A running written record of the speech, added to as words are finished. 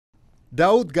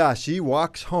Daoud Gashi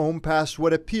walks home past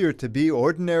what appear to be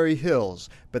ordinary hills,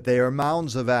 but they are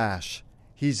mounds of ash.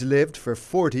 He's lived for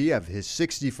 40 of his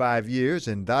 65 years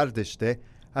in Dardiste,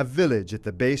 a village at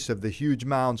the base of the huge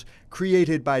mounds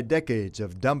created by decades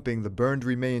of dumping the burned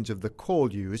remains of the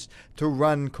coal used to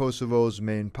run Kosovo's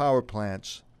main power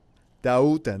plants.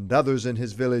 Daoud and others in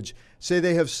his village say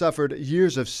they have suffered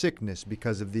years of sickness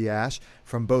because of the ash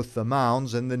from both the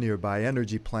mounds and the nearby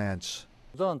energy plants.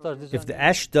 If the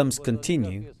ash dumps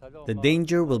continue, the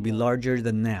danger will be larger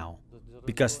than now,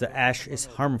 because the ash is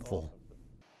harmful.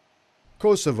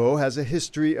 Kosovo has a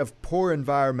history of poor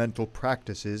environmental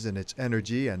practices in its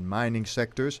energy and mining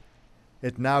sectors.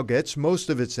 It now gets most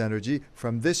of its energy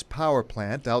from this power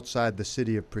plant outside the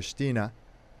city of Pristina.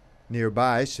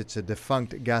 Nearby sits a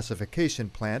defunct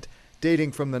gasification plant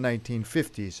dating from the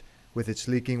 1950s, with its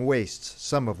leaking wastes,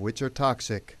 some of which are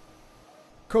toxic.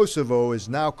 Kosovo is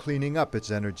now cleaning up its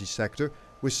energy sector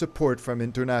with support from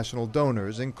international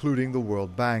donors, including the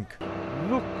World Bank.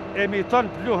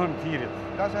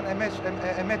 Doesn't emit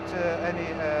any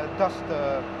dust.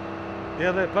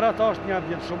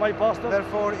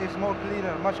 Therefore, it's more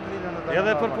cleaner, much cleaner than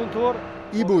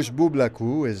Ibush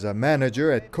Bublaku is a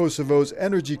manager at Kosovo's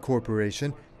energy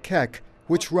corporation, KEK,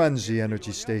 which runs the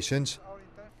energy stations.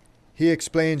 He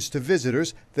explains to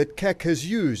visitors that KEK has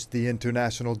used the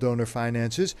international donor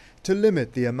finances to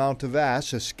limit the amount of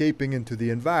ash escaping into the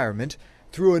environment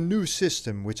through a new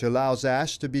system which allows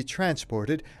ash to be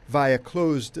transported via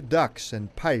closed ducts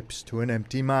and pipes to an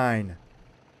empty mine.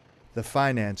 The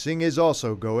financing is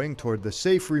also going toward the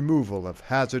safe removal of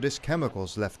hazardous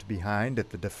chemicals left behind at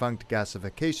the defunct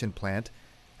gasification plant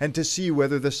and to see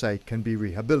whether the site can be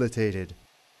rehabilitated.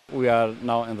 We are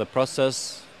now in the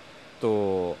process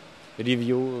to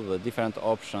review the different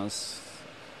options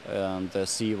and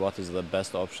see what is the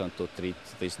best option to treat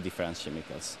these different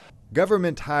chemicals.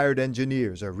 Government-hired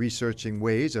engineers are researching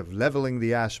ways of leveling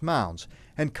the ash mounds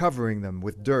and covering them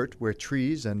with dirt where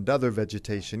trees and other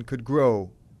vegetation could grow.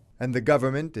 And the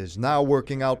government is now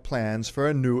working out plans for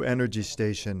a new energy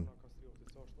station.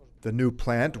 The new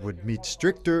plant would meet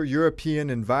stricter European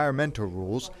environmental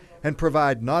rules and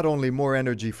provide not only more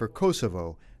energy for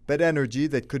Kosovo, but energy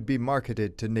that could be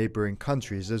marketed to neighboring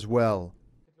countries as well.